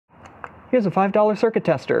Here's a $5 circuit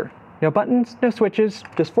tester. No buttons, no switches,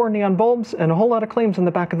 just 4 neon bulbs and a whole lot of claims on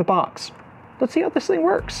the back of the box. Let's see how this thing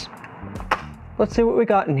works. Let's see what we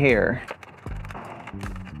got in here.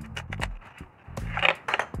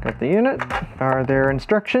 Got the unit. Are there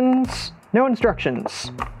instructions? No instructions.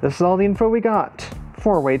 This is all the info we got.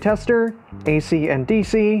 4-way tester, AC and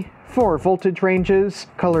DC, 4 voltage ranges,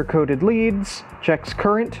 color-coded leads, checks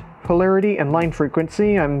current, polarity, and line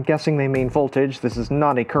frequency. I'm guessing they mean voltage. This is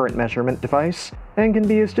not a current measurement device, and can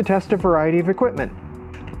be used to test a variety of equipment.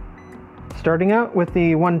 Starting out with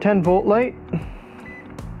the 110 volt light.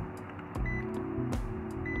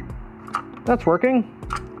 That's working.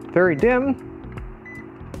 Very dim,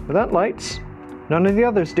 but that lights. None of the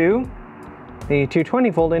others do. The 220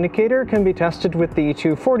 volt indicator can be tested with the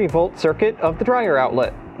 240 volt circuit of the dryer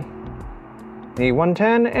outlet. The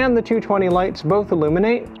 110 and the 220 lights both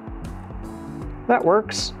illuminate. That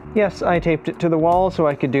works. Yes, I taped it to the wall so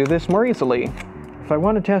I could do this more easily. If I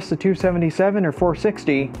want to test the 277 or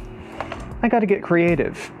 460, I gotta get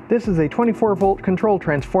creative. This is a 24 volt control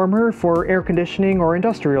transformer for air conditioning or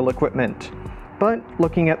industrial equipment. But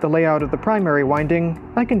looking at the layout of the primary winding,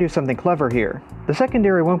 I can do something clever here. The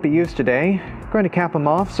secondary won't be used today. I'm going to cap them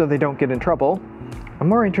off so they don't get in trouble. I'm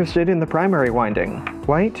more interested in the primary winding.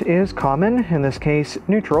 White is common, in this case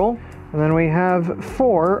neutral, and then we have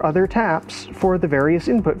 4 other taps for the various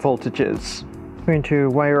input voltages. I'm going to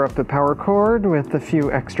wire up the power cord with a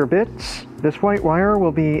few extra bits. This white wire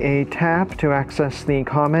will be a tap to access the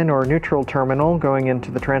common or neutral terminal going into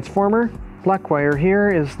the transformer. Black wire here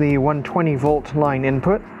is the 120 volt line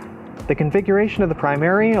input. The configuration of the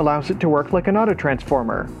primary allows it to work like an auto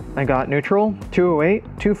transformer. I got neutral, 208,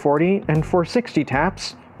 240, and 460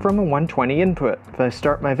 taps from a 120 input. If I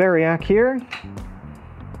start my variac here,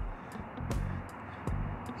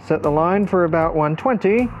 set the line for about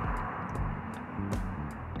 120. A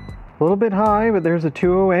little bit high, but there's a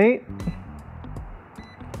 208,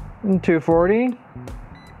 and 240,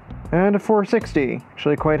 and a 460.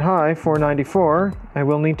 Actually quite high, 494. I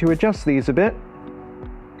will need to adjust these a bit.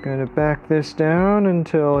 Gonna back this down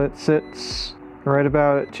until it sits right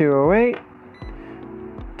about at 208.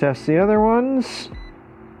 Test the other ones.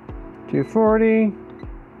 240.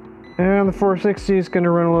 And the 460 is gonna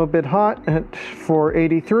run a little bit hot at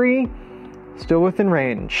 483. Still within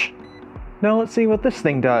range. Now let's see what this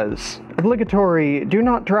thing does. Obligatory, do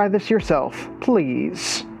not try this yourself,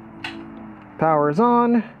 please. Power's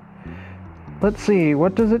on. Let's see,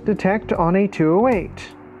 what does it detect on a 208?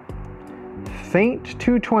 Faint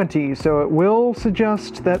 220, so it will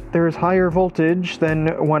suggest that there's higher voltage than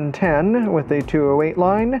 110 with a 208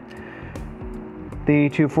 line. The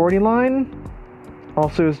 240 line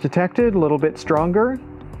also is detected, a little bit stronger.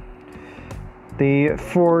 The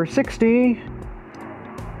 460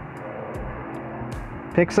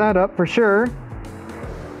 picks that up for sure.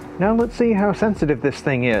 Now let's see how sensitive this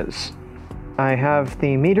thing is. I have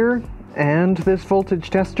the meter and this voltage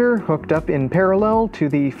tester hooked up in parallel to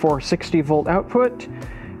the 460 volt output.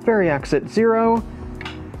 Variac's at 0.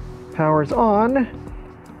 Power's on.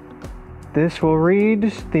 This will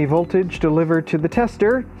read the voltage delivered to the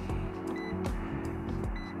tester.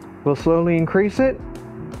 We'll slowly increase it.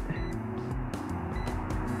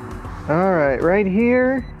 Alright, right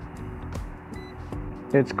here,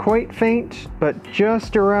 it's quite faint, but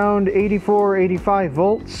just around 84, 85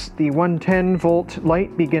 volts, the 110 volt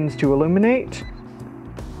light begins to illuminate.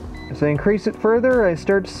 As I increase it further, I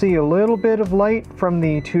start to see a little bit of light from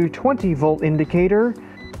the 220 volt indicator,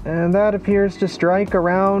 and that appears to strike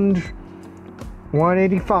around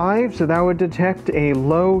 185, so that would detect a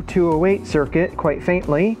low 208 circuit quite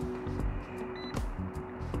faintly.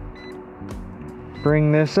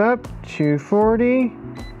 Bring this up, 240.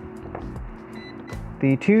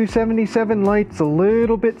 The 277 light's a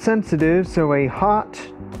little bit sensitive, so a hot,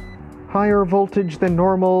 higher voltage than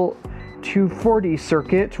normal 240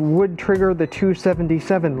 circuit would trigger the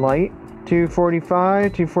 277 light.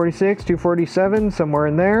 245, 246, 247, somewhere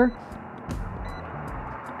in there.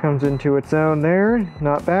 Comes into its own there,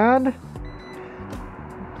 not bad.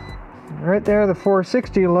 Right there, the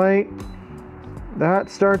 460 light, that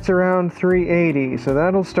starts around 380, so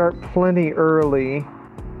that'll start plenty early.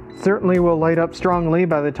 Certainly will light up strongly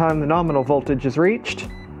by the time the nominal voltage is reached.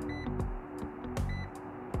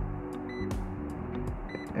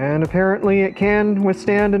 And apparently it can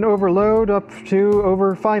withstand an overload up to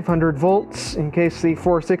over 500 volts in case the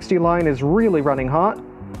 460 line is really running hot.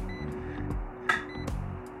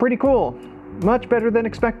 Pretty cool. Much better than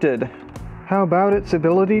expected. How about its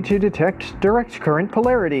ability to detect direct current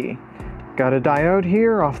polarity? Got a diode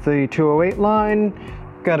here off the 208 line.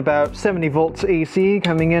 Got about 70 volts AC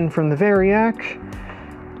coming in from the variac.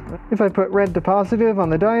 If I put red to positive on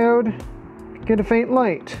the diode, get a faint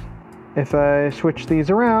light. If I switch these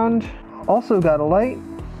around, also got a light,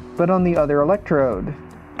 but on the other electrode.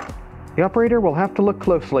 The operator will have to look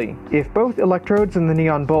closely. If both electrodes in the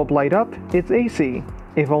neon bulb light up, it's AC.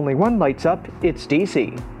 If only one lights up, it's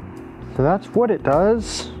DC. So that's what it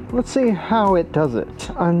does. Let's see how it does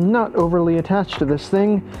it. I'm not overly attached to this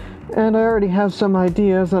thing, and I already have some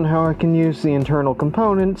ideas on how I can use the internal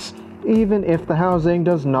components, even if the housing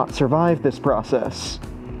does not survive this process.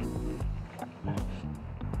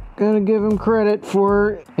 Gotta give him credit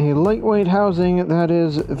for a lightweight housing that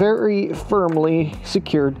is very firmly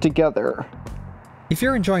secured together. If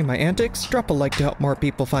you're enjoying my antics, drop a like to help more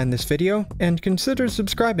people find this video, and consider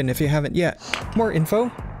subscribing if you haven't yet. More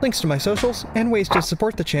info, links to my socials, and ways to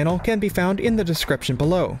support the channel can be found in the description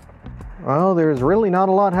below. Well, there's really not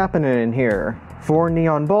a lot happening in here. 4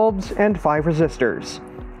 neon bulbs and 5 resistors.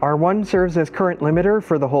 R1 serves as current limiter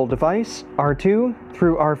for the whole device. R2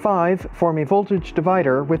 through R5 form a voltage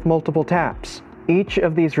divider with multiple taps. Each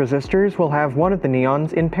of these resistors will have one of the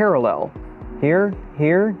neons in parallel. Here,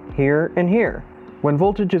 here, here, and here. When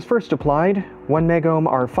voltage is first applied, 1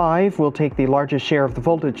 megohm R5 will take the largest share of the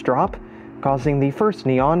voltage drop, causing the first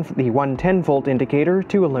neon, the 110 volt indicator,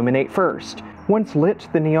 to illuminate first. Once lit,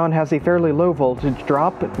 the neon has a fairly low voltage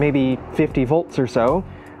drop, maybe 50 volts or so,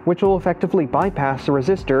 which will effectively bypass the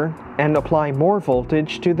resistor and apply more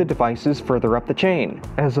voltage to the devices further up the chain.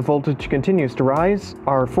 As the voltage continues to rise,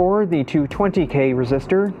 R4, the 220K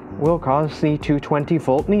resistor, will cause the 220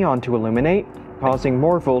 volt neon to illuminate, causing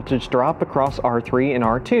more voltage drop across R3 and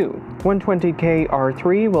R2. 120K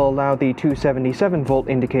R3 will allow the 277 volt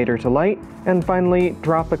indicator to light, and finally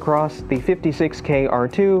drop across the 56K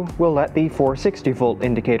R2 will let the 460 volt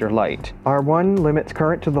indicator light. R1 limits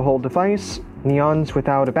current to the whole device. Neons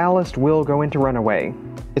without a ballast will go into runaway.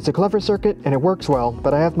 It's a clever circuit and it works well,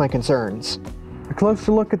 but I have my concerns. A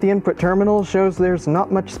closer look at the input terminal shows there's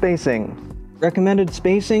not much spacing. Recommended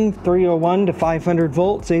spacing, 301 to 500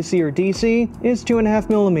 volts AC or DC, is 2.5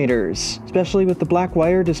 millimeters. Especially with the black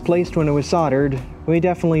wire displaced when it was soldered, we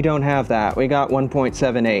definitely don't have that. We got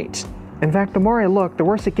 1.78. In fact, the more I look, the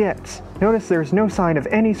worse it gets. Notice there's no sign of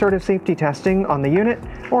any sort of safety testing on the unit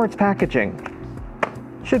or its packaging.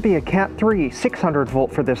 Should be a Cat 3 600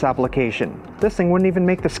 volt for this application. This thing wouldn't even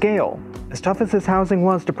make the scale. As tough as this housing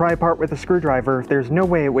was to pry apart with a screwdriver, there's no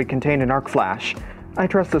way it would contain an arc flash. I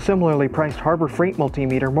trust the similarly priced Harbor Freight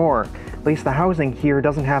multimeter more. At least the housing here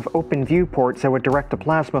doesn't have open view ports that would direct a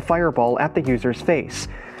plasma fireball at the user's face.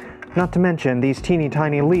 Not to mention, these teeny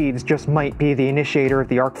tiny leads just might be the initiator of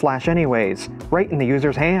the arc flash anyways, right in the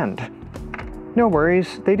user's hand. No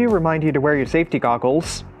worries, they do remind you to wear your safety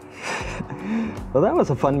goggles. Well, that was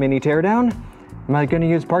a fun mini teardown. Am I going to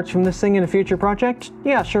use parts from this thing in a future project?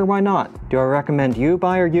 Yeah, sure, why not? Do I recommend you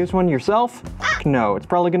buy or use one yourself? No, it's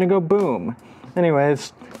probably going to go boom.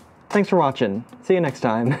 Anyways, thanks for watching. See you next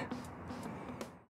time.